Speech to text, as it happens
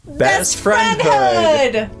Best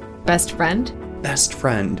friendhood. Best friend. Best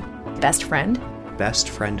friend. Best friend. Best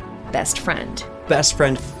friend. Best friend. Best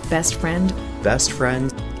friend. Best friend. Best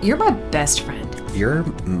friend. You're my best friend. You're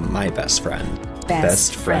my best friend.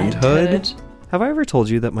 Best friendhood. Have I ever told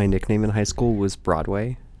you that my nickname in high school was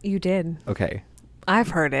Broadway? You did. Okay. I've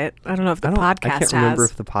heard it. I don't know if the podcast has. I can't remember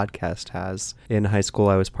if the podcast has. In high school,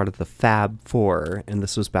 I was part of the Fab Four, and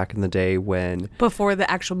this was back in the day when... Before the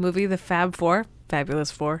actual movie, the Fab Four?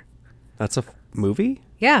 Fabulous Four. That's a movie?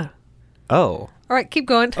 Yeah. Oh. All right, keep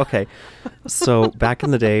going. Okay. So back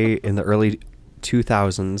in the day, in the early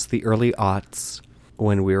 2000s, the early aughts,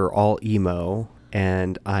 when we were all emo,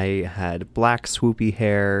 and I had black swoopy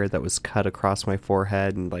hair that was cut across my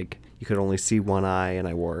forehead, and like you could only see one eye, and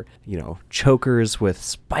I wore, chokers with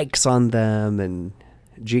spikes on them and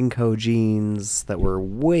Jinko jeans that were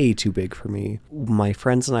way too big for me. My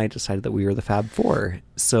friends and I decided that we were the Fab Four.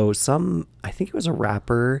 So I think it was a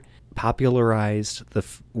rapper, popularized the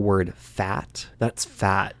word fat. That's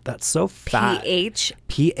fat. That's so fat. PH.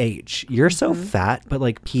 PH. You're so fat, but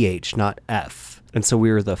like PH, not F. And so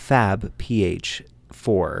we were the Fab PH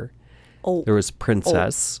 4. Oh. There was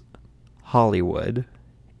Princess, Hollywood,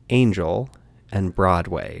 Angel, and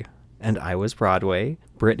Broadway. And I was Broadway.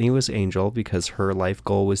 Brittany was Angel because her life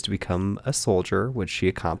goal was to become a soldier, which she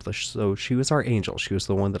accomplished. So she was our angel. She was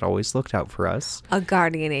the one that always looked out for us. A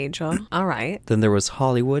guardian angel. All right. Then there was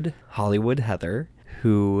Hollywood Heather,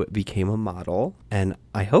 who became a model. And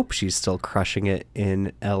I hope she's still crushing it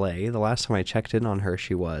in LA. The last time I checked in on her,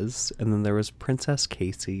 she was. And then there was Princess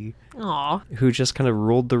Casey. Aw. Who just kind of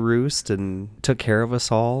ruled the roost and took care of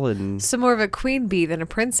us all. And So more of a queen bee than a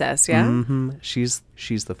princess, yeah? Mm-hmm. She's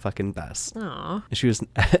the fucking best. Aw. She was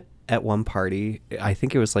at one party. I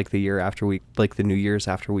think it was like the New Year's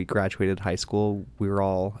after we graduated high school. We were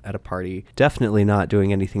all at a party. Definitely not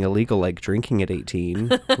doing anything illegal like drinking at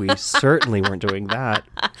 18. We certainly weren't doing that.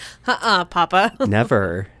 Papa.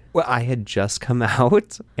 Never. Well, I had just come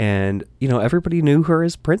out and, everybody knew her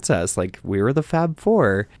as Princess. Like, we were the Fab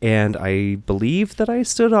Four. And I believe that I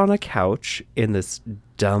stood on a couch in this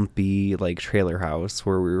dumpy, trailer house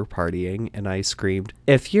where we were partying. And I screamed,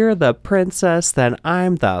 "If you're the princess, then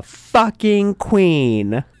I'm the fucking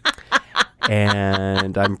queen."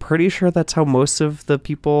 And I'm pretty sure that's how most of the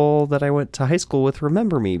people that I went to high school with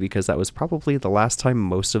remember me, because that was probably the last time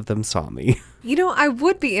most of them saw me. I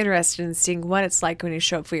would be interested in seeing what it's like when you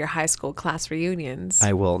show up for your high school class reunions.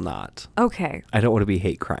 I will not. Okay. I don't want to be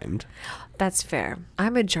hate crimed. That's fair.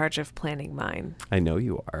 I'm in charge of planning mine. I know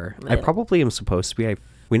you are. I probably am supposed to be.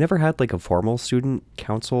 We never had a formal student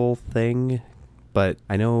council thing, but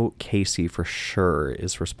I know Casey for sure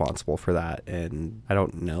is responsible for that. And I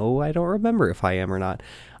don't remember if I am or not.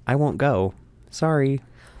 I won't go. Sorry.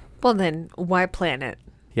 Well, then why plan it?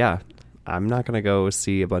 Yeah. I'm not going to go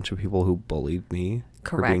see a bunch of people who bullied me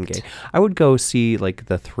for being Correct. gay. I would go see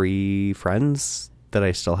the 3 friends that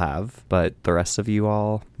I still have, but the rest of you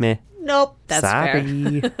all, meh. Nope. That's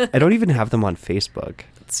Sorry. fair. I don't even have them on Facebook.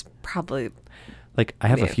 It's probably... I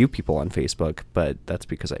have a few people on Facebook, but that's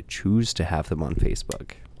because I choose to have them on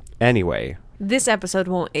Facebook. Anyway. This episode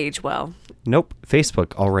won't age well. Nope.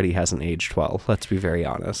 Facebook already hasn't aged well. Let's be very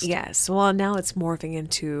honest. Yes. Well, now it's morphing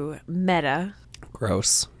into Meta.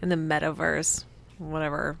 Gross. And the metaverse.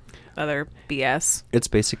 Whatever other BS. It's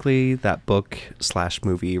basically that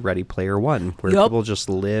book/movie Ready Player One, where people just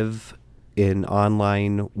live in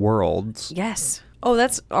online worlds. Yes. Oh,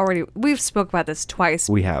 that's already... We've spoke about this twice.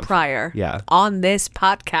 We have. Prior. Yeah. On this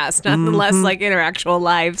podcast, nonetheless, in our actual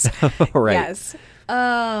lives. Right. Yes.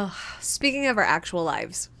 Speaking of our actual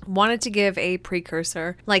lives, wanted to give a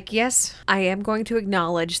precursor. Yes, I am going to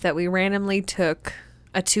acknowledge that we randomly took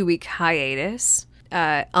a 2-week hiatus,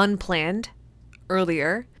 unplanned,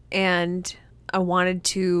 earlier, and I wanted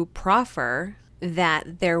to proffer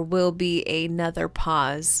that there will be another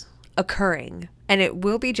pause occurring. And it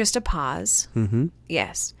will be just a pause. Mm-hmm.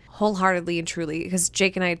 Yes. Wholeheartedly and truly. Because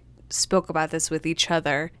Jake and I spoke about this with each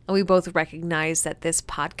other. And we both recognize that this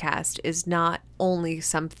podcast is not only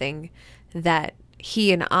something that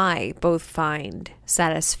he and I both find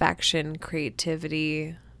satisfaction,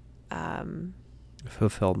 creativity,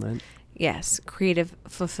 fulfillment. Yes, creative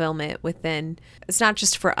fulfillment within. It's not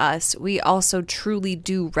just for us. We also truly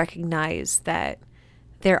do recognize that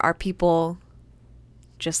there are people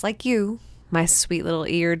just like you, my sweet little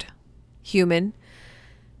eared human,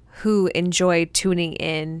 who enjoy tuning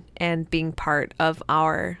in and being part of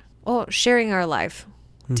sharing our life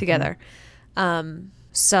together.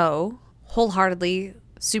 So wholeheartedly,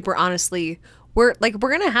 super honestly, we're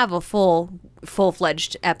going to have a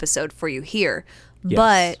full-fledged episode for you here. Yes.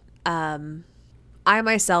 But I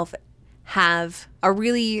myself have a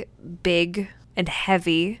really big and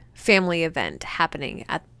heavy family event happening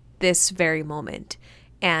at this very moment.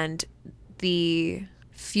 And the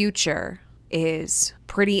future is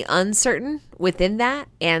pretty uncertain within that.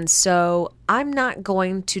 And so I'm not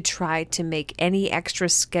going to try to make any extra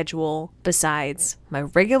schedule besides my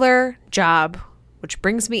regular job, which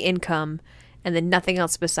brings me income, and then nothing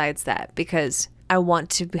else besides that, because I want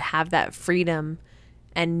to have that freedom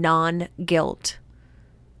and non-guilt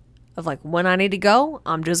of like, when I need to go,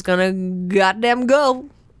 I'm just gonna goddamn go.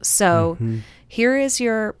 So here is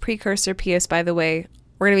your precursor PS, by the way.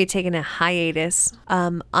 We're going to be taking a hiatus.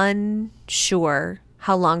 Unsure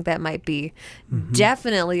how long that might be.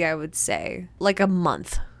 Definitely, I would say, like a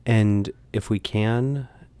month. And if we can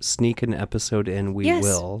sneak an episode in, we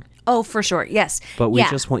will. Oh, for sure. Yes. But we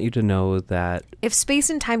just want you to know that if space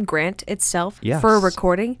and time grant itself Yes. for a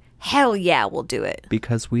recording, hell yeah, we'll do it.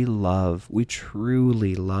 because we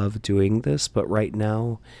truly love doing this. But right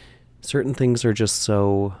now, certain things are just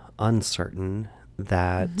so uncertain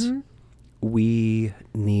that we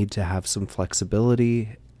need to have some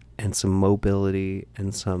flexibility and some mobility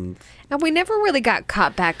and some... And we never really got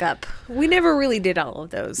caught back up. We never really did all of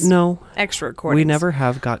those No, extra recordings. we never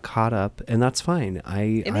have got caught up, and that's fine.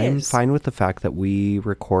 I'm is. fine with the fact that we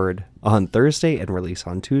record on Thursday and release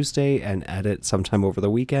on Tuesday and edit sometime over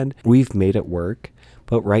the weekend. We've made it work,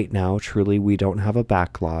 but right now, truly, we don't have a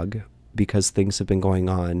backlog because things have been going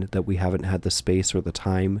on that we haven't had the space or the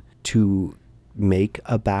time to make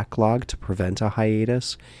a backlog to prevent a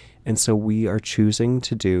hiatus. And so we are choosing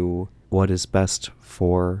to do what is best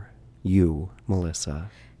for you, Melissa,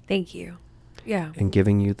 Thank you. Yeah. and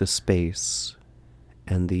giving you the space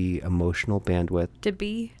and the emotional bandwidth To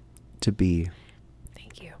be. to be.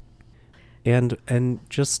 Thank you. And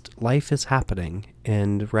just life is happening.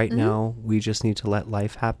 And right now we just need to let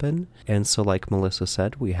life happen. And so like Melissa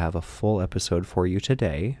said, we have a full episode for you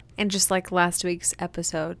today. And just like last week's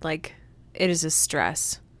episode, like, it is a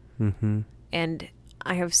stress. And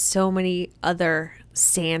I have so many other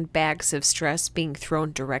sandbags of stress being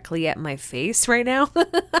thrown directly at my face right now.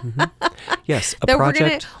 Yes, a That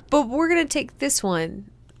project. we're gonna take this one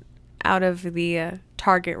out of the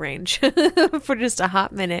target range for just a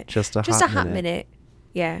hot minute. Just a hot hot minute. minute.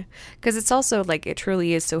 Yeah, because it's also like, it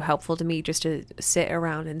truly is so helpful to me just to sit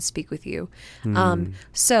around and speak with you.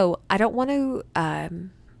 So I don't want to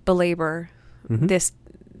belabor this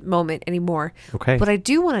moment anymore. Okay. What I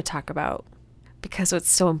do want to talk about, because what's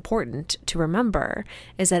so important to remember,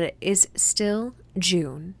 is that it is still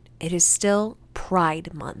June. It is still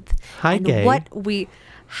Pride Month. Hi, and gay.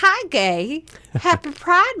 Hi, gay. Happy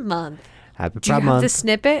Pride Month. Happy Do you Pride have Month. the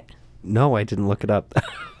snippet? No, I didn't look it up.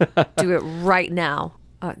 Do it right now.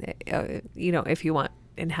 If you want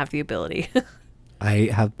and have the ability. I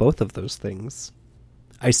have both of those things.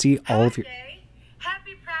 I see all of your...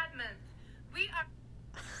 Happy Pride Month. We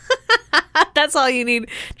are. That's all you need.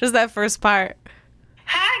 Just that first part.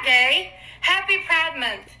 Hi, gay. Happy Pride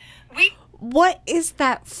Month. We. What is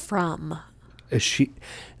that from?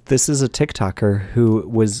 This is a TikToker who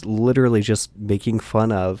was literally just making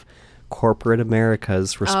fun of corporate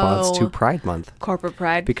America's response to Oh. Pride Month. Corporate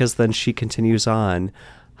Pride. Because then she continues on,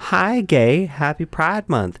 "Hi, gay, happy Pride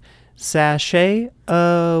Month. Sashay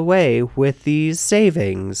away with these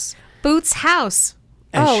savings. Boots house.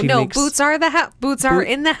 And Oh she no, makes- boots are the house. Boots are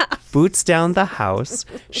in the house. Boots down the house."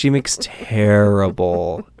 She makes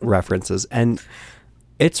terrible references, and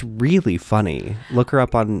it's really funny. Look her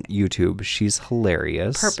up on YouTube. She's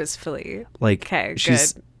hilarious. Purposefully. Like, Okay,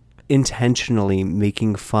 she's good. intentionally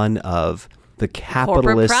making fun of the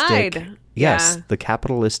capitalistic... pride. Yes, Yeah. the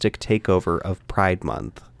capitalistic takeover of Pride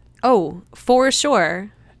Month. Oh, for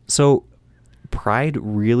sure. So Pride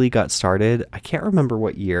really got started. I can't remember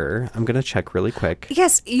what year. I'm going to check really quick.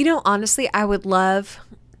 Yes, honestly, I would love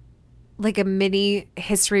like a mini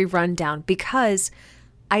history rundown, because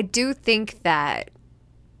I do think that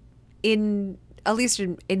at least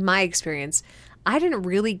in my experience, I didn't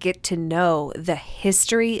really get to know the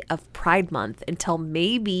history of Pride Month until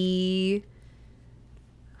maybe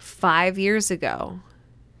 5 years ago,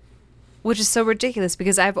 which is so ridiculous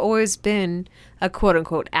because I've always been a quote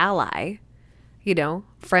unquote ally,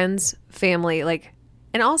 friends, family,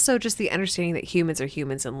 and also just the understanding that humans are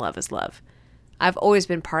humans and love is love. I've always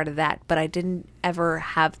been part of that, but I didn't ever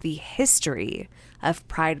have the history of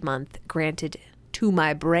Pride Month granted to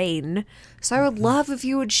my brain. So I would love if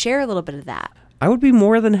you would share a little bit of that. I would be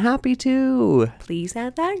more than happy to. Please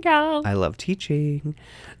add that, girl. I love teaching.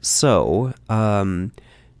 So,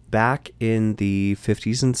 back in the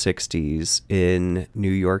 50s and 60s in New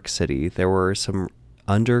York City, there were some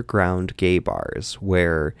underground gay bars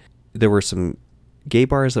where there were some gay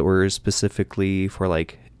bars that were specifically for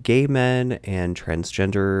like gay men and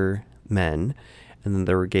transgender men. And then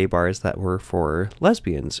there were gay bars that were for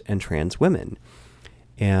lesbians and trans women.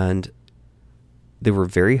 And they were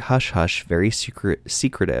very hush-hush, very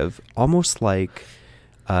secretive, almost like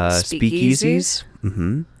speakeasies.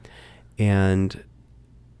 Mm-hmm. And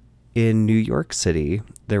in New York City,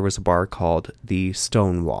 there was a bar called the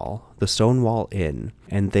Stonewall Inn.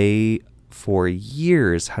 And they, for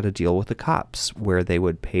years, had to deal with the cops where they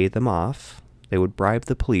would pay them off. They would bribe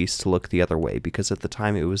the police to look the other way because at the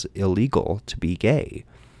time it was illegal to be gay.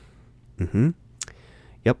 Mm-hmm.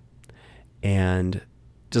 Yep. And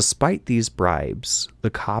despite these bribes, the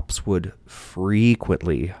cops would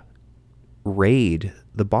frequently raid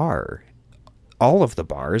the bar. All of the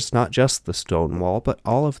bars, not just the Stonewall, but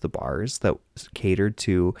all of the bars that catered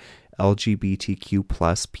to LGBTQ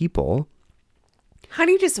plus people. How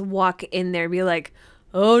do you just walk in there and be like,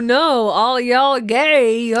 oh no, all y'all are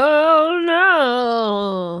gay, oh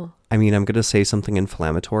no? I mean, I'm going to say something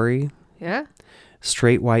inflammatory. Yeah?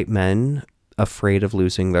 Straight white men afraid of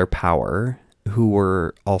losing their power who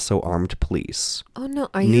were also armed police. Oh no,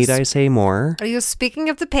 Need I say more? Are you speaking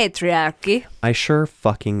of the patriarchy? I sure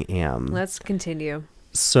fucking am. Let's continue.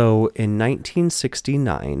 So in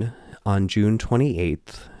 1969, on June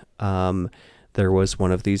 28th, there was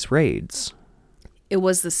one of these raids. It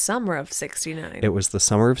was the summer of 69. It was the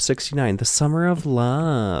summer of 69, the summer of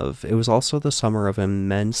love. It was also the summer of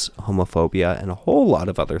immense homophobia and a whole lot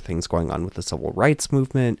of other things going on with the civil rights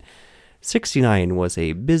movement. 69 was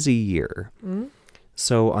a busy year. Mm-hmm.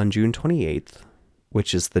 So on June 28th,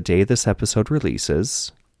 which is the day this episode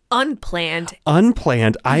releases. Unplanned.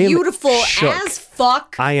 I am beautiful shook. As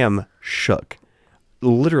fuck. I am shook.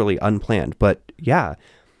 Literally unplanned. But yeah,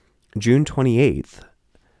 June 28th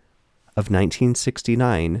of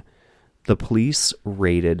 1969, the police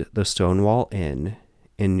raided the Stonewall Inn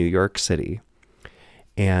in New York City.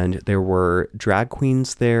 And there were drag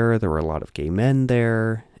queens there. There were a lot of gay men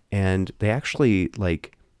there. And they actually,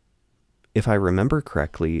 like, if I remember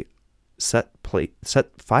correctly, set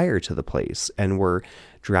fire to the place and were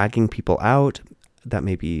dragging people out. That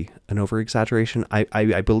may be an over-exaggeration.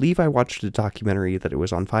 I believe I watched a documentary that it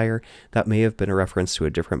was on fire. That may have been a reference to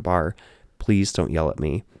a different bar. Please don't yell at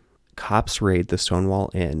me. Cops raid the Stonewall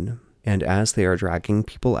Inn, and as they are dragging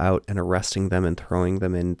people out and arresting them and throwing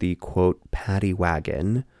them in the, quote, paddy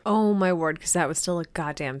wagon. Oh, my word, because that was still a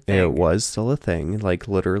goddamn thing. It was still a thing, like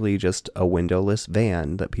literally just a windowless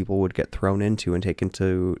van that people would get thrown into and taken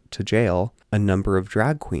to jail. A number of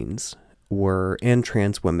drag queens and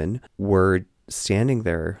trans women were standing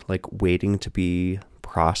there, like waiting to be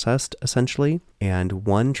processed, essentially. And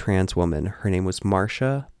one trans woman, her name was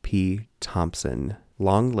Marsha P. Thompson.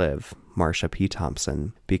 Long live Marsha P.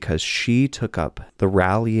 Thompson, because she took up the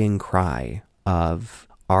rallying cry of,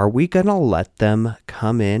 are we gonna let them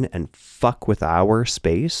come in and fuck with our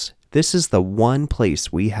space? This is the one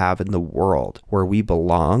place we have in the world where we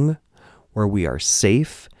belong, where we are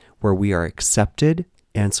safe, where we are accepted.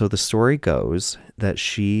 And so the story goes that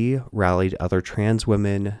she rallied other trans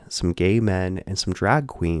women, some gay men, and some drag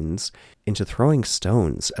queens into throwing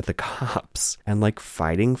stones at the cops and like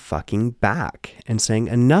fighting fucking back and saying,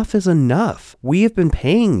 enough is enough. We have been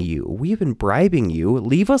paying you. We have been bribing you.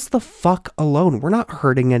 Leave us the fuck alone. We're not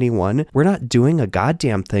hurting anyone. We're not doing a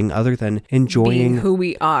goddamn thing other than enjoying being who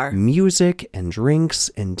we are. Music and drinks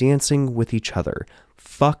and dancing with each other.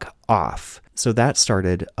 Fuck off. So that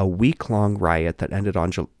started a week-long riot that ended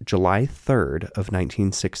on July 3rd of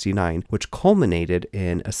 1969, which culminated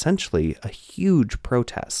in essentially a huge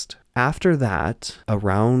protest. After that,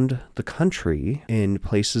 around the country, in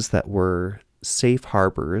places that were safe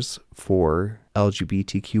harbors for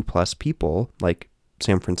LGBTQ plus people, like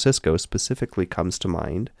San Francisco specifically comes to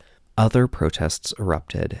mind, other protests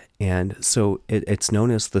erupted. And so it's known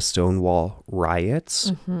as the Stonewall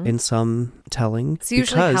Riots in some telling. It's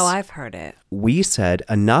usually how I've heard it. We said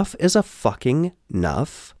enough is a fucking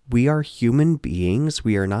enough. We are human beings.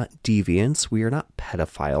 We are not deviants. We are not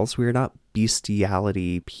pedophiles. We are not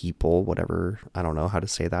bestiality people, whatever. I don't know how to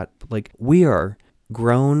say that. But like, we are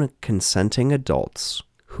grown consenting adults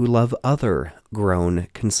who love other grown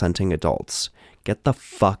consenting adults. Get the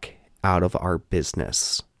fuck out of our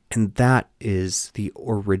business. And that is the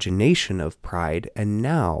origination of Pride. And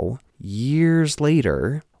now, years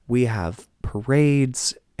later, we have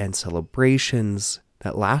parades and celebrations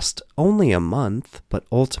that last only a month, but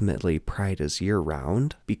ultimately Pride is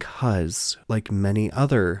year-round because, like many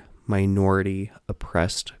other minority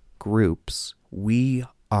oppressed groups, we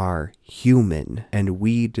are human and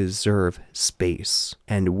we deserve space.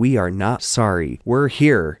 And we are not sorry. We're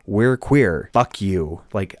here. We're queer. Fuck you.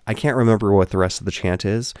 Like, I can't remember what the rest of the chant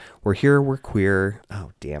is. We're here. We're queer.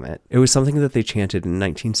 Oh, damn it. It was something that they chanted in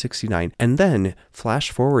 1969. And then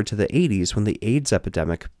flash forward to the 80s when the AIDS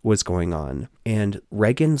epidemic was going on. And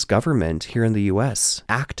Reagan's government here in the US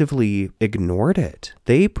actively ignored it.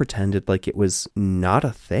 They pretended like it was not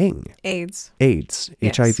a thing. AIDS. AIDS,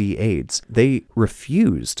 Yes. HIV/AIDS. They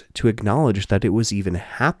refused to acknowledge that it was even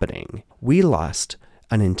happening. We lost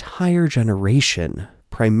an entire generation,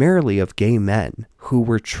 primarily of gay men, who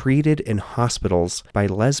were treated in hospitals by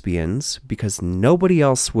lesbians because nobody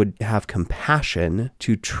else would have compassion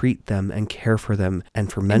to treat them and care for them,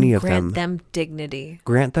 and for many of them, Grant them dignity.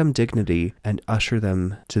 grant them dignity and usher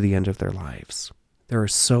them to the end of their lives. There are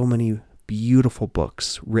so many beautiful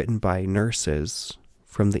books written by nurses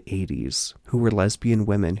from the 80s who were lesbian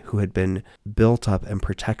women who had been built up and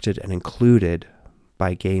protected and included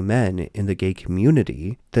by gay men in the gay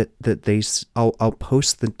community I'll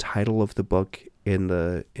post the title of the book in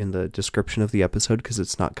the description of the episode because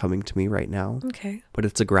it's not coming to me right now. Okay. But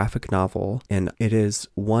it's a graphic novel, and it is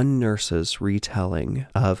one nurse's retelling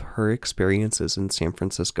of her experiences in San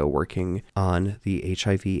Francisco working on the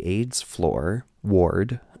HIV/AIDS floor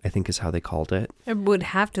ward, I think is how they called it. It would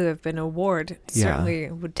have to have been a ward. It Yeah. certainly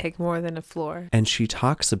would take more than a floor. And she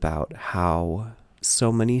talks about how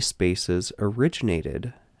so many spaces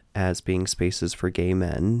originated as being spaces for gay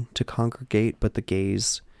men to congregate, but the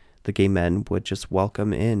gay men would just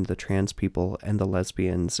welcome in the trans people and the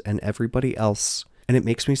lesbians and everybody else. And it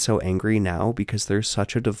makes me so angry now because there's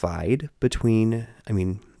such a divide between, I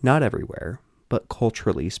mean, not everywhere, but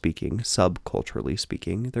culturally speaking, subculturally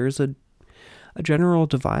speaking, there's a general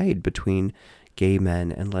divide between gay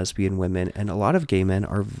men and lesbian women. And a lot of gay men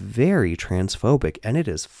are very transphobic, and it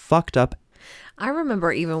is fucked up. I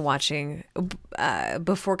remember even watching,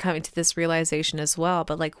 before coming to this realization as well,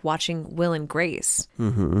 but like watching Will and Grace.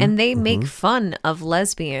 And they make fun of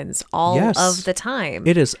lesbians all Yes. of the time.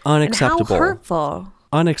 It is unacceptable. And how hurtful.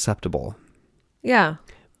 Unacceptable. Yeah.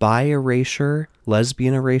 Bi erasure,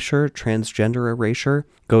 lesbian erasure, transgender erasure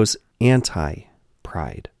goes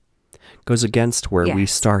anti-pride. Goes against where we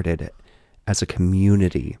Yes. started as a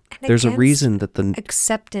community. And There's a against reason that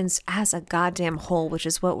acceptance as a goddamn whole, which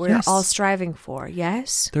is what we're Yes. all striving for.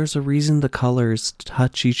 Yes? there's a reason the colors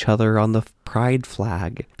touch each other on the pride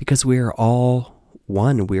flag, because we are all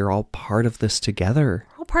one. We are all part of this together.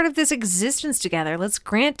 We're all part of this existence together. Let's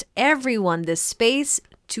grant everyone this space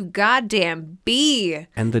to goddamn be.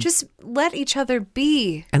 And just let each other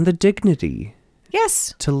be. and the dignity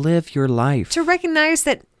Yes. to live your life. To recognize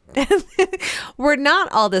that we're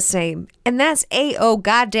not all the same. And that's A-O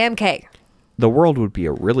goddamn K. The world would be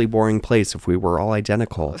a really boring place if we were all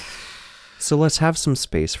identical. So let's have some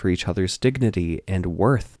space for each other's dignity and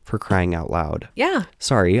worth, for crying out loud. Yeah.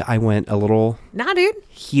 Sorry, I went a little Nah, dude.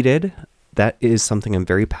 heated. That is something I'm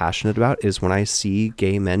very passionate about, is when I see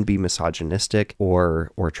gay men be misogynistic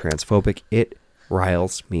or transphobic, it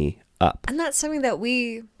riles me up. And that's something that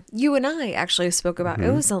you and I actually spoke about.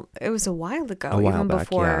 It was a while ago, A while even back,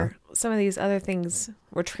 before some of these other things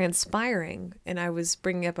were transpiring. And I was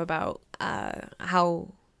bringing up about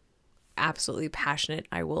how absolutely passionate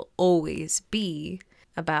I will always be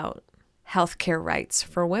about healthcare rights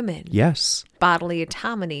for women, Yes. bodily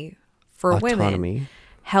autonomy for women, Autonomy.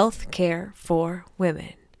 healthcare for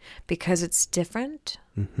women, because it's different.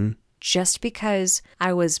 Just because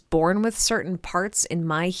I was born with certain parts in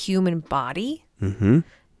my human body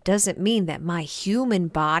doesn't mean that my human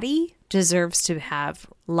body deserves to have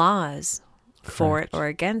laws for it or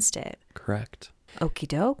against it. Correct. Okie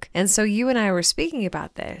doke. And so you and I were speaking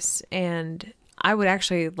about this, and I would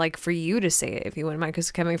actually like for you to say it if you wouldn't mind,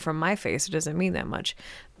 because coming from my face, it doesn't mean that much.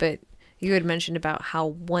 But you had mentioned about how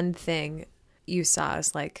one thing you saw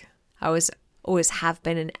is like, I always have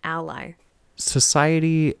been an ally.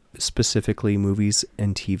 Society, specifically movies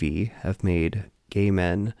and TV, have made gay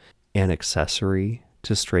men an accessory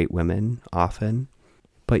to straight women often.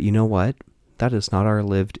 But you know what? That is not our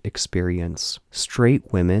lived experience.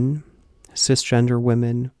 Straight women, cisgender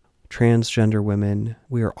women, transgender women,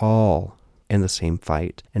 we are all in the same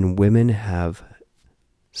fight. And women have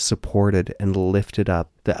supported and lifted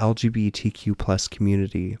up the LGBTQ plus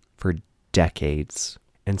community for decades.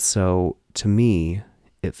 And so to me,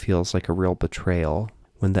 it feels like a real betrayal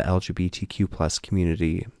when the LGBTQ plus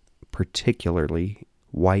community, particularly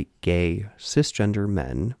white, gay, cisgender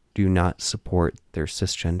men, do not support their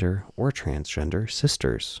cisgender or transgender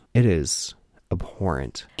sisters. It is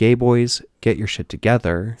abhorrent. Gay boys, get your shit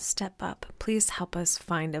together. Step up. Please help us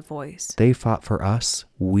find a voice. They fought for us.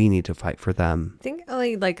 We need to fight for them. Think,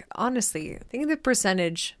 like, honestly, think of the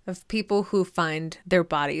percentage of people who find their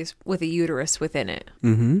bodies with a uterus within it.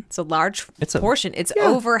 Mm-hmm. It's a large portion. It's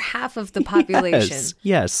over half of the population.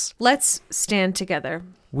 Yes. Let's stand together.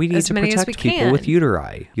 We need as to many as protect we people can. with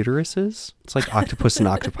uteri. Uteruses? It's like octopus and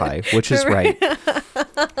octopi, which is right.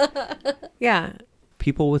 Yeah.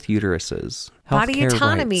 People with uteruses. Body Healthcare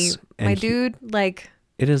autonomy. rights, My and dude, like...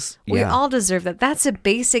 It is, yeah. We all deserve that. That's a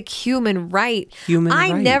basic human right. I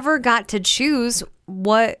right. never got to choose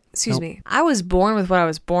what... Excuse me. I was born with what I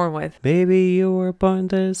was born with. Baby, you were born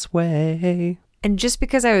this way. And just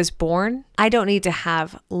because I was born, I don't need to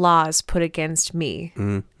have laws put against me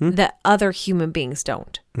that other human beings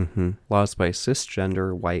don't. Mm-hmm. Laws by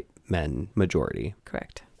cisgender white men majority.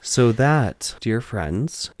 Correct. So that, dear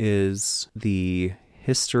friends, is the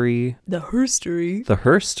history... The herstory. The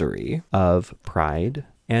herstory of Pride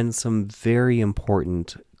and some very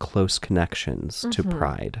important close connections to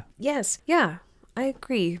Pride. Yes. Yeah. I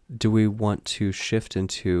agree. Do we want to shift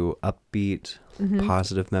into upbeat,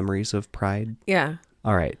 positive memories of Pride? Yeah.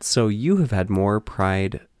 All right. So you have had more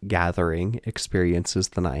Pride gathering experiences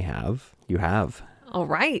than I have. You have. All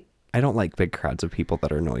right. I don't like big crowds of people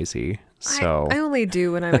that are noisy. So I only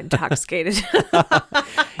do when I'm intoxicated.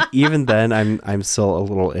 even then, I'm still a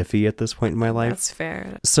little iffy at this point in my life. That's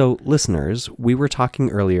fair. So listeners, we were talking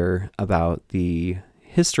earlier about the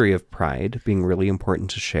history of Pride being really important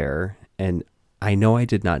to share, and I know I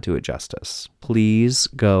did not do it justice. Please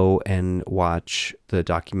go and watch the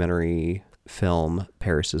documentary film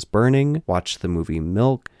Paris is Burning, watch the movie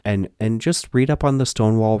Milk, and just read up on the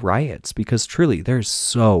Stonewall riots, because truly there's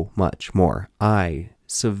so much more. I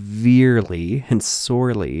severely and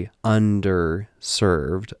sorely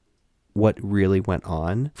underserved what really went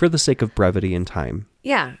on for the sake of brevity and time.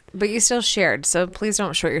 Yeah, but you still shared, so please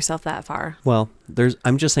don't short yourself that far. Well,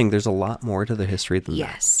 I'm just saying there's a lot more to the history than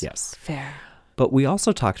Yes. that. Yes. Fair. But we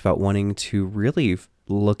also talked about wanting to really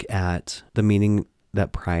look at the meaning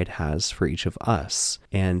that Pride has for each of us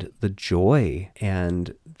and the joy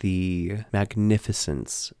and the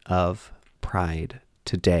magnificence of Pride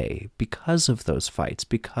today because of those fights,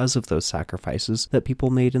 because of those sacrifices that people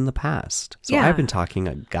made in the past. So Yeah. I've been talking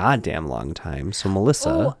a goddamn long time. So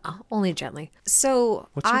Melissa, Only gently. So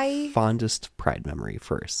what's your fondest Pride memory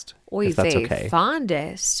first? Oy if that's vey, okay.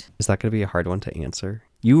 fondest. Is that going to be a hard one to answer?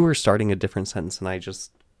 You were starting a different sentence and I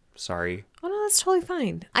just, sorry. Oh no, that's totally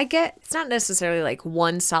fine. I get it's not necessarily like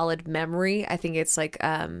one solid memory. I think it's like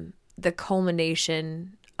the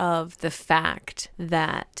culmination of the fact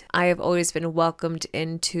that I have always been welcomed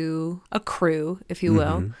into a crew, if you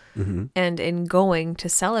will, and in going to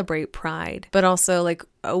celebrate Pride, but also like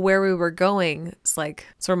where we were going, it's like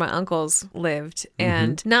it's where my uncles lived,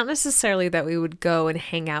 and not necessarily that we would go and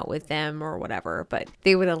hang out with them or whatever, but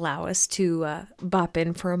they would allow us to bop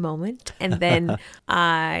in for a moment, and then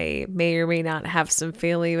I may or may not have some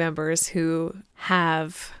family members who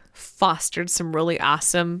have fostered some really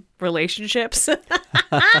awesome relationships.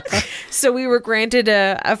 So we were granted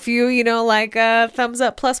a few, like thumbs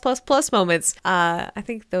up plus moments. I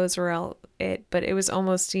think those were all it, but it was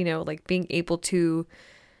almost, like being able to,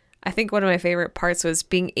 I think one of my favorite parts was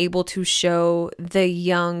being able to show the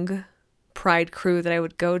young Pride crew that I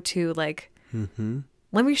would go to, like,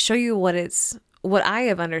 let me show you what I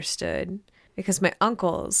have understood, because my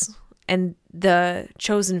uncles and the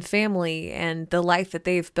chosen family and the life that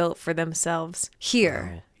they've built for themselves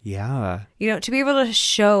here. Wow. Yeah. To be able to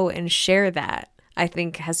show and share that, I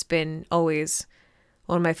think has been always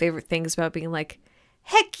one of my favorite things about being like,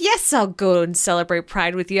 heck yes, I'll go and celebrate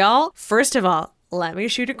Pride with y'all. First of all, let me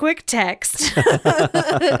shoot a quick text.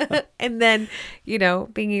 And then,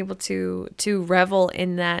 being able to revel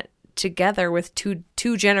in that together with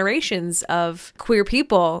two generations of queer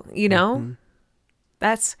people,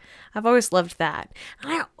 I've always loved that.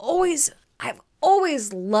 And I've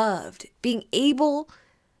always loved being able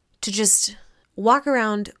to just walk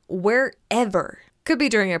around wherever. Could be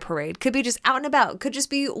during a parade, could be just out and about, could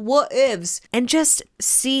just be what ifs, and just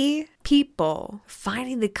see people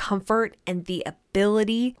finding the comfort and the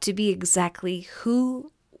ability to be exactly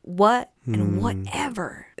who, what, and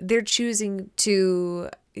whatever they're choosing to,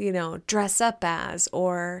 dress up as,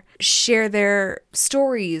 or share their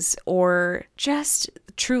stories, or just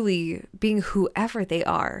truly being whoever they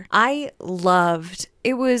are. I loved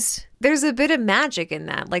there's a bit of magic in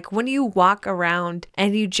that. Like when you walk around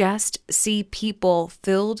and you just see people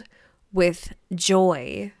filled with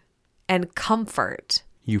joy and comfort.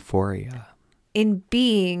 Euphoria. In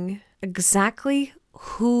being exactly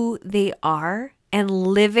who they are and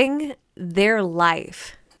living their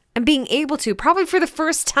life and being able to, probably for the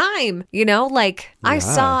first time, you know, like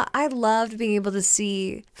I loved being able to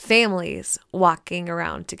see families walking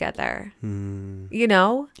around together, you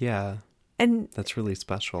know? Yeah. And That's really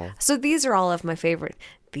special. so these are all of my favorite.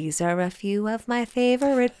 These are a few of my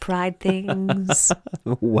favorite Pride things.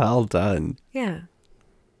 Well done. Yeah.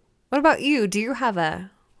 What about you? Do you have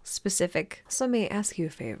a specific? So let me ask you a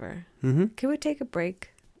favor. Mm-hmm. Can we take a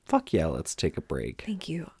break? Fuck yeah, let's take a break. Thank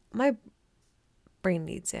you. My brain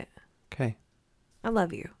needs it. Okay. I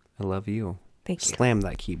love you. I love you. Thank you. Slam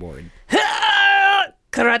that keyboard.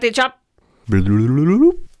 Karate chop. Bloop,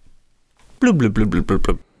 bloop, bloop, bloop, bloop, bloop,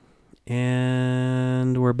 bloop.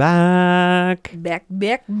 And we're back. Back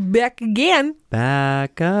again.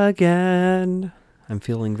 Back again. I'm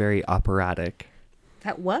feeling very operatic.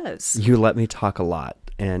 That was. You let me talk a lot,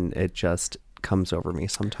 and it just comes over me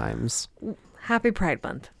sometimes. Happy Pride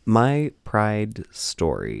Month. My Pride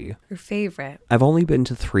story. Your favorite. I've only been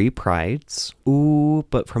to 3 Prides. Ooh,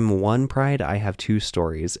 but from one Pride, I have 2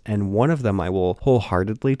 stories, and one of them I will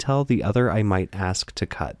wholeheartedly tell, the other I might ask to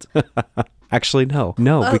cut. Actually, no,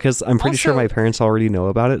 because I'm pretty sure also- my parents already know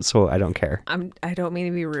about it, so I don't care. I don't mean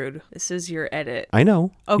to be rude. This is your edit. I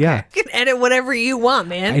know. Okay. Yeah. You can edit whatever you want,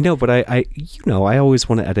 man. I know, but I always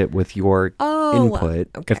want to edit with your input.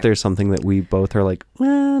 okay. If there's something that we both are like,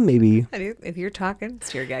 well, maybe. If you're talking,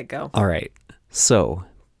 it's your guy. Go. All right. So,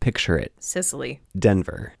 picture it. Sicily.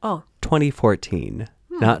 Denver, Oh. 2014.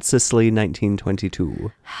 Not Sicily,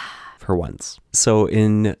 1922. For once. So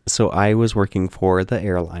I was working for the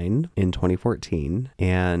airline in 2014,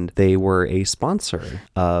 and they were a sponsor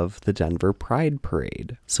of the Denver Pride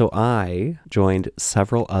Parade. So I joined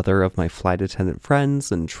several other of my flight attendant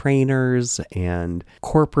friends and trainers and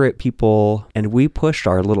corporate people, and we pushed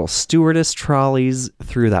our little stewardess trolleys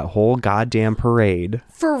through that whole goddamn parade.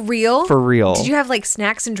 For real? For real. Did you have like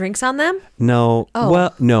snacks and drinks on them? No. Oh.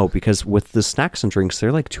 Well, no, because with the snacks and drinks,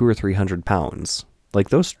 they're like 200 or 300 pounds. Like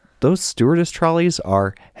those stewardess trolleys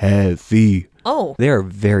are heavy. Oh. They are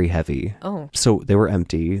very heavy. Oh. So they were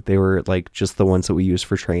empty. They were like just the ones that we use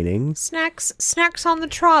for training. Snacks on the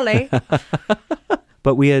trolley.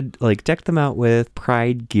 But we had like decked them out with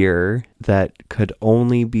Pride gear that could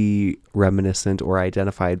only be reminiscent or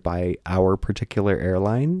identified by our particular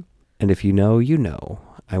airline. And if you know, you know.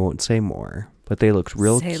 I won't say more. But they looked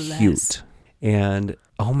real Say cute. less. And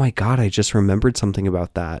oh my God, I just remembered something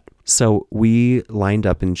about that. So we lined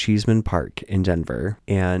up in Cheeseman Park in Denver.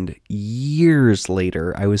 And years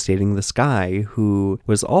later, I was dating this guy who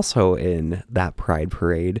was also in that Pride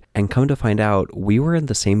parade. And come to find out, we were in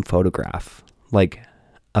the same photograph. Like,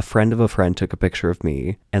 a friend of a friend took a picture of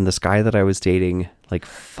me. And this guy that I was dating like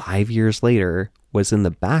 5 years later was in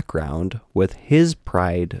the background with his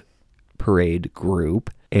Pride parade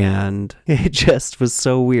group. And it just was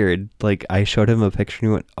so weird. Like, I showed him a picture and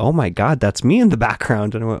he went, oh my God, that's me in the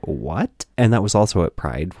background. And I went, what? And that was also at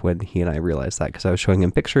Pride when he and I realized that, because I was showing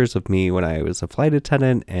him pictures of me when I was a flight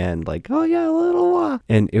attendant and like, oh yeah,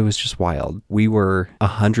 and it was just wild. We were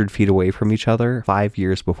 100 feet away from each other 5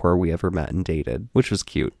 years before we ever met and dated, which was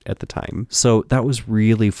cute at the time. So that was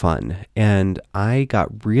really fun. And I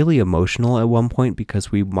got really emotional at one point because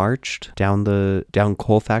we marched down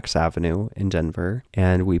Colfax Avenue in Denver,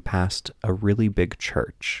 and we passed a really big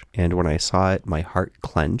church. And when I saw it, my heart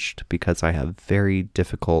clenched because I have very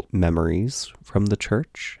difficult memories from the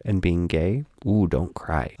church and being gay. Ooh, don't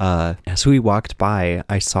cry. As we walked by,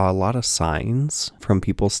 I saw a lot of signs from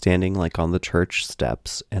people standing like on the church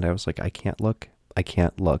steps. And I was like, I can't look,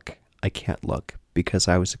 because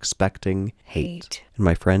I was expecting hate. And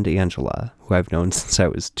my friend Angela, who I've known since I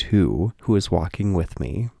was 2, who was walking with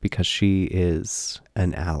me because she is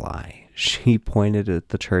an ally, she pointed at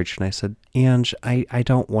the church and I said, Ange, I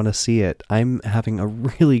don't want to see it. I'm having a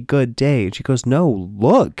really good day. And she goes, no,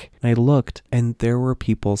 look. And I looked, and there were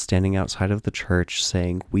people standing outside of the church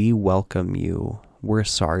saying, we welcome you. We're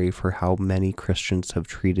sorry for how many Christians have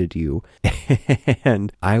treated you.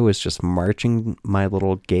 And I was just marching my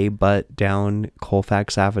little gay butt down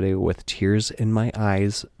Colfax Avenue with tears in my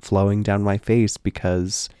eyes flowing down my face,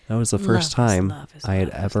 because that was the first time I had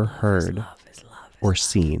ever heard or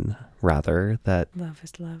seen, rather, that Love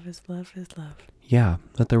is love is love is love. yeah,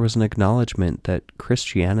 that there was an acknowledgement that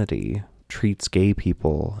Christianity treats gay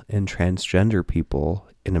people and transgender people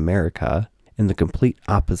in America in the complete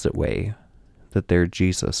opposite way that their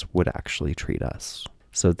Jesus would actually treat us.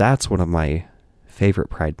 So that's one of my favorite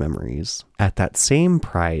Pride memories. At that same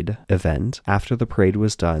Pride event, after the parade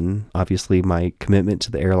was done, obviously my commitment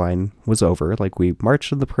to the airline was over. Like, we marched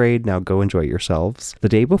to the parade, now go enjoy yourselves. The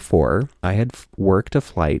day before, I had worked a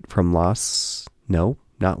flight from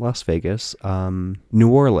not Las Vegas, New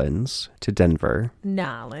Orleans to Denver.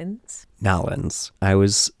 Nolans. I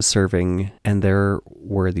was serving, and there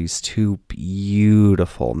were these two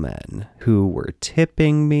beautiful men who were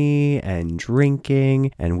tipping me and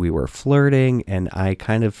drinking, and we were flirting, and I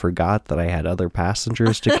kind of forgot that I had other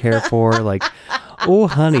passengers to care for. Like, oh,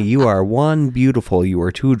 honey, you are 1, beautiful. You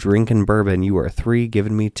are 2, drinking bourbon. You are 3,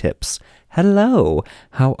 giving me tips. Hello,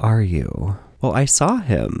 how are you? Well, I saw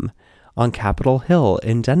him on Capitol Hill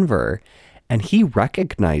in Denver, and he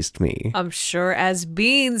recognized me. I'm sure as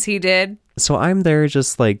beans he did. So I'm there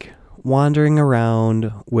just like wandering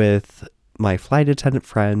around with my flight attendant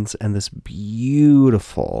friends, and this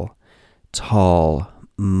beautiful, tall,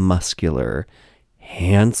 muscular,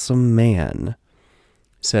 handsome man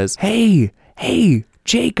says, hey,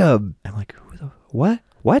 Jacob. I'm like, who the,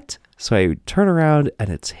 what? So I turn around, and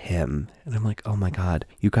it's him. And I'm like, oh my God,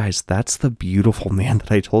 you guys, that's the beautiful man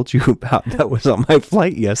that I told you about that was on my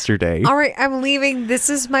flight yesterday. All right, I'm leaving. This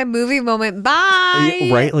is my movie moment. Bye.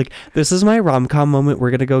 Right? Like, this is my rom-com moment. We're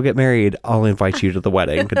going to go get married. I'll invite you to the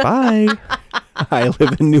wedding. Goodbye. I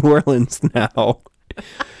live in New Orleans now.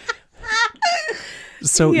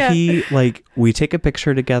 So he, like, we take a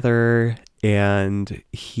picture together, and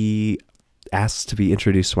he asks to be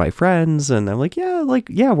introduced to my friends, and I'm like,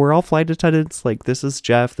 yeah, we're all flight attendants. Like, this is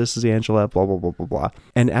Jeff, this is Angela, blah, blah, blah, blah, blah.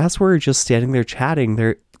 And as we're just standing there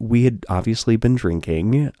chatting, we had obviously been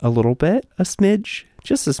drinking a little bit,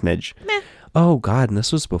 just a smidge. Meh. Oh, God, and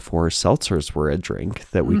this was before seltzers were a drink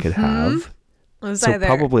that we could have. It was So either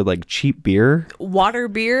probably like cheap beer. water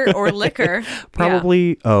beer or liquor.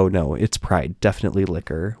 Probably, oh no, it's Pride. Definitely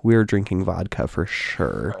liquor. We were drinking vodka for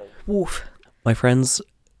sure. Woof. My friends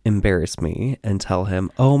embarrass me and tell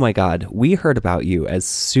him, oh my God, we heard about you as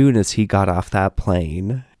soon as he got off that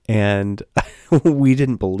plane. And we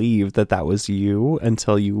didn't believe that was you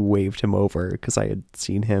until you waved him over, because I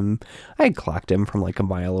had clocked him from like a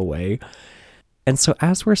mile away. And so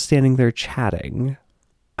as we're standing there chatting,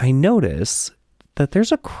 I notice that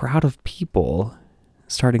there's a crowd of people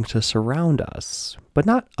starting to surround us, but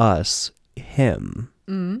not us, him.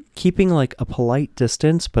 Keeping like a polite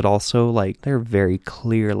distance, but also like they're very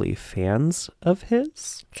clearly fans of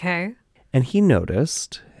his. Okay. And he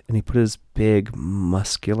noticed, and he put his big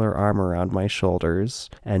muscular arm around my shoulders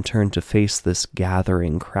and turned to face this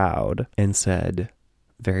gathering crowd and said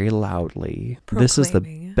very loudly, "This is the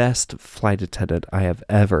Proclaiming. best flight attendant I have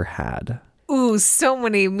ever had. Ooh, so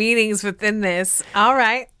many meanings within this. All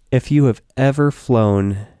right. If you have ever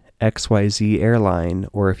flown XYZ airline,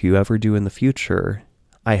 or if you ever do in the future,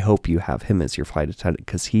 I hope you have him as your flight attendant,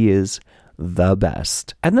 because he is the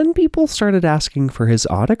best." And then people started asking for his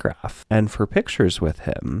autograph and for pictures with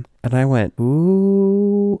him. And I went,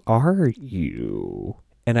 "Who are you?"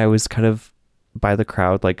 And I was kind of by the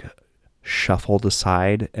crowd, like shuffled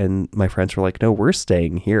aside, and my friends were like, "No, we're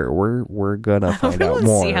staying here. We're gonna find out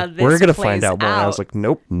more. We're gonna find out more." And I was like,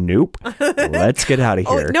 nope. Let's get out of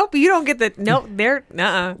here. Oh, nope, you don't get the nope, there.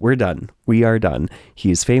 We're done. We are done.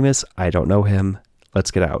 He's famous. I don't know him.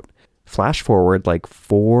 Let's get out. Flash forward like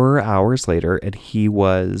 4 hours later, and he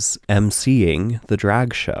was emceeing the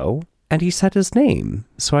drag show, and he said his name.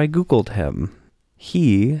 So I Googled him.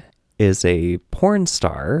 He is a porn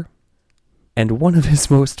star, and one of his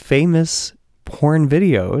most famous porn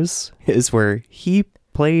videos is where he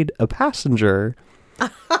played a passenger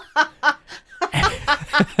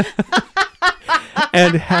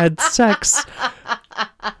and had sex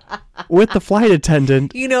with the flight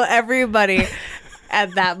attendant. You know, everybody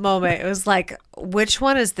at that moment, it was like, which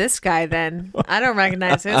one is this guy then? I don't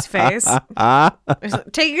recognize his face.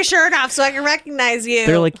 Take your shirt off so I can recognize you.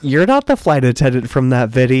 They're like, "You're not the flight attendant from that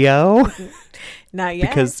video." Not yet.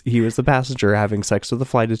 Because he was the passenger having sex with the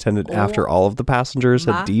flight attendant after all of the passengers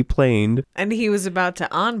had deplaned. And he was about to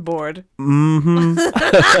onboard. Mm-hmm.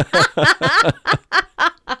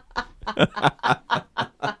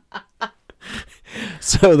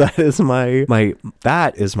 So that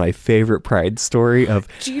is my favorite Pride story of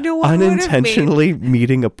Do you know what unintentionally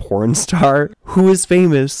meeting a porn star who is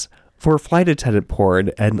famous for flight attendant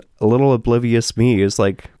porn, and a little oblivious me is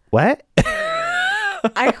like, what?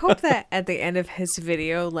 I hope that at the end of his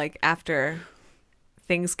video, like after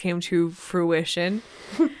things came to fruition,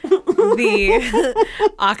 the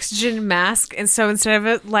oxygen mask, and so instead of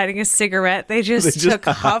it lighting a cigarette, they just took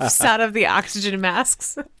huffs out of the oxygen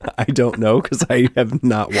masks. I don't know, because I have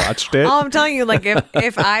not watched it. Oh, I'm telling you, like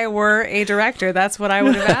if I were a director, that's what I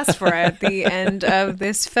would have asked for at the end of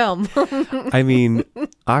this film. I mean,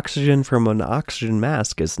 oxygen from an oxygen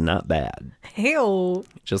mask is not bad. Hey-o.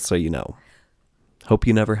 Just so you know. Hope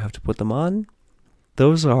you never have to put them on.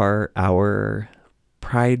 Those are our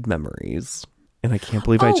Pride memories. And I can't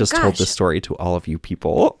believe I Oh, just told gosh. this story to all of you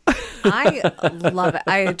people. I love it.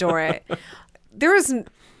 I adore it. There was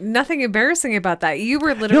nothing embarrassing about that. You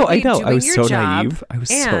were literally No, I know. doing I was your so job, naive. I was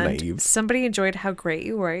so and naive. somebody enjoyed how great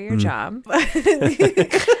you were at your job.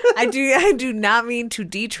 I do not mean to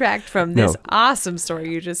detract from this No. awesome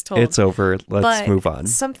story you just told. It's over. Let's But move on.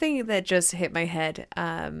 something that just hit my head,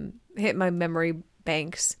 hit my memory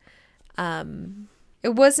banks.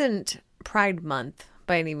 It wasn't Pride Month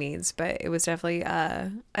by any means, but it was definitely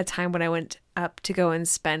a time when I went up to go and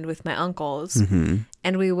spend with my uncles,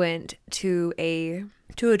 and we went to a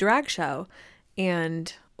drag show.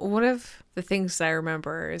 And one of the things that I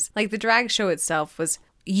remember is like the drag show itself was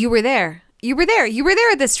you were there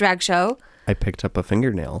at this drag show. I picked up a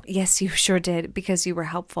fingernail Yes, you sure did, because you were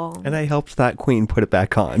helpful. and I helped that queen put it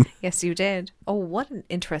back on. Yes, you did. Oh, what an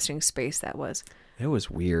interesting space that was. It was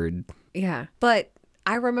weird. Yeah. But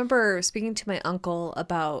I remember speaking to my uncle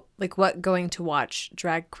about like what going to watch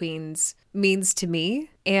drag queens means to me.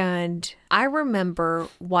 And I remember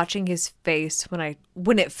watching his face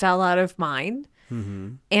when it fell out of mine.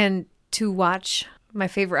 And to watch my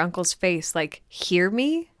favorite uncle's face, like hear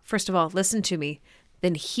me, first of all, listen to me,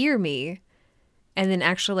 then hear me, and then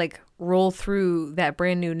actually like roll through that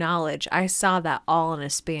brand new knowledge. I saw that all in a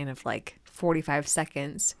span of like 45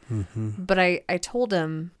 seconds. But I told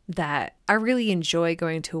him that I really enjoy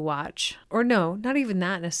going to watch, or no, not even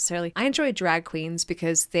that necessarily. I enjoy drag queens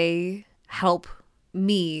because they help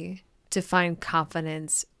me to find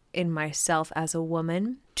confidence in myself as a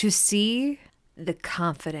woman, to see the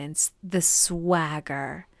confidence, the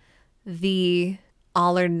swagger, the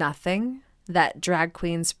all or nothing that drag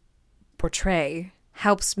queens portray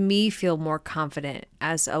helps me feel more confident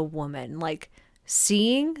as a woman. Like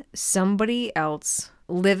seeing somebody else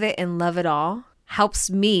live it and love it all helps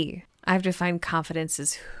me. I have to find confidence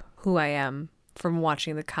as who I am from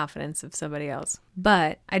watching the confidence of somebody else.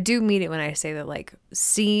 But I do mean it when I say that, like,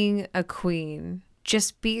 seeing a queen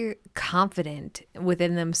just be confident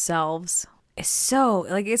within themselves is so,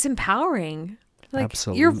 like, it's empowering. Like,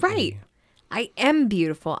 Absolutely. You're right. I am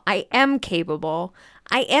beautiful. I am capable.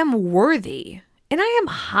 I am worthy. And I am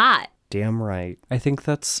hot. Damn right. I think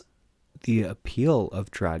that's the appeal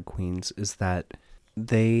of drag queens, is that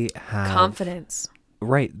they have Confidence.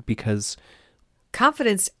 Right, because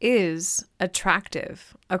Confidence is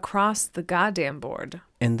attractive across the goddamn board.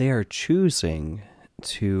 and they are choosing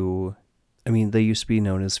to, I mean, they used to be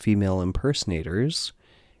known as female impersonators,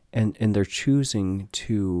 and they're choosing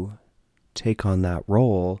to take on that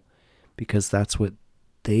role because that's what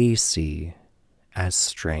they see as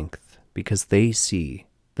strength, because they see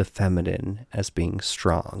the feminine as being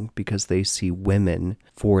strong, because they see women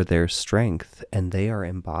for their strength, and they are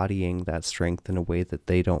embodying that strength in a way that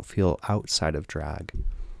they don't feel outside of drag.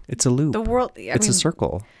 It's a loop. The world, It's a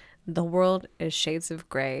circle. The world is shades of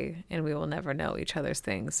gray, and we will never know each other's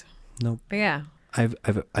things. Nope. But yeah,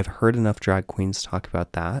 I've heard enough drag queens talk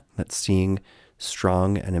about that seeing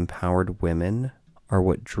strong and empowered women are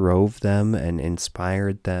what drove them and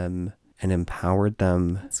inspired them and empowered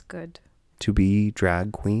them that's good. to be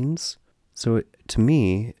drag queens. So to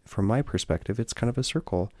me, from my perspective, it's kind of a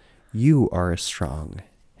circle. You are a strong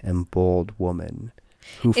and bold woman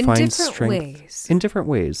who In finds different strength ways. in different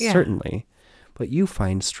ways, Yeah. certainly. But you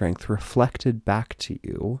find strength reflected back to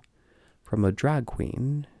you from a drag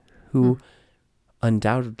queen who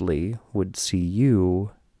undoubtedly would see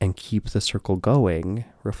you and keep the circle going,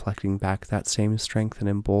 reflecting back that same strength and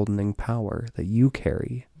emboldening power that you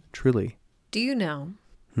carry. Truly. Do you know?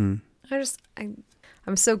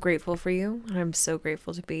 I'm so grateful for you. And I'm so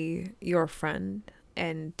grateful to be your friend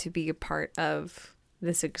and to be a part of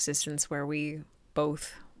this existence where we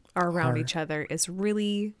both are around each other is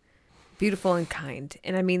really beautiful and kind.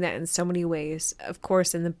 And I mean that in so many ways. Of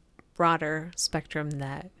course, in the broader spectrum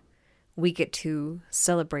that we get to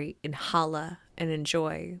celebrate and holla and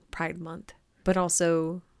enjoy Pride Month. But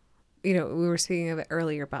also, you know, we were speaking of it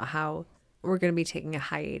earlier about how we're going to be taking a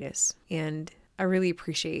hiatus. And I really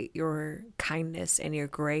appreciate your kindness and your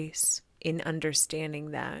grace in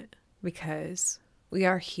understanding that, because we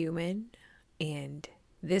are human and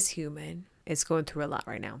this human is going through a lot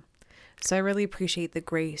right now. So I really appreciate the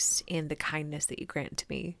grace and the kindness that you grant to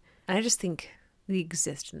me. And I just think the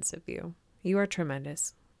existence of you. You are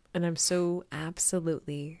tremendous. And I'm so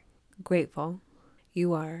absolutely grateful.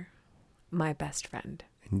 You are my best friend.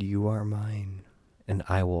 And you are mine. And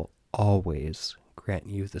I will always grant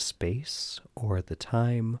you the space or the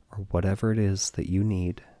time or whatever it is that you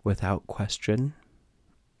need without question,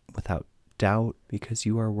 without doubt, because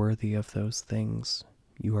you are worthy of those things.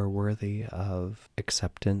 You are worthy of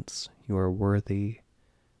acceptance. You are worthy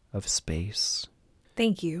of space.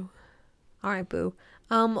 Thank you. All right, boo.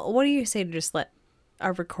 What do you say to just let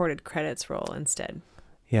our recorded credits roll instead?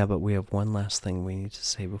 Yeah, but we have one last thing we need to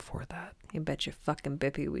say before that. You bet your fucking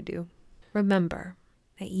bippy we do. Remember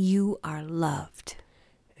that you are loved.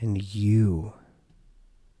 And you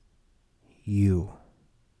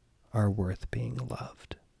are worth being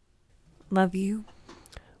loved. Love you.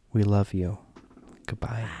 We love you.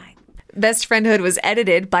 Goodbye. Best Friendhood was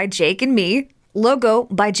edited by Jake and me. Logo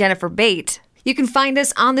by Jennifer Bate. You can find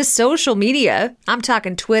us on the social media. I'm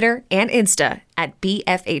talking Twitter and Insta at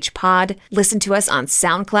BFH Pod. Listen to us on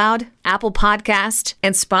SoundCloud, Apple Podcast,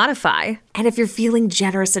 and Spotify. And if you're feeling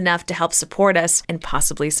generous enough to help support us and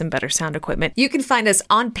possibly some better sound equipment, you can find us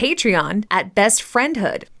on Patreon at Best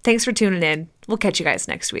Friendhood. Thanks for tuning in. We'll catch you guys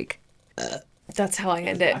next week. That's how I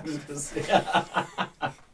end it.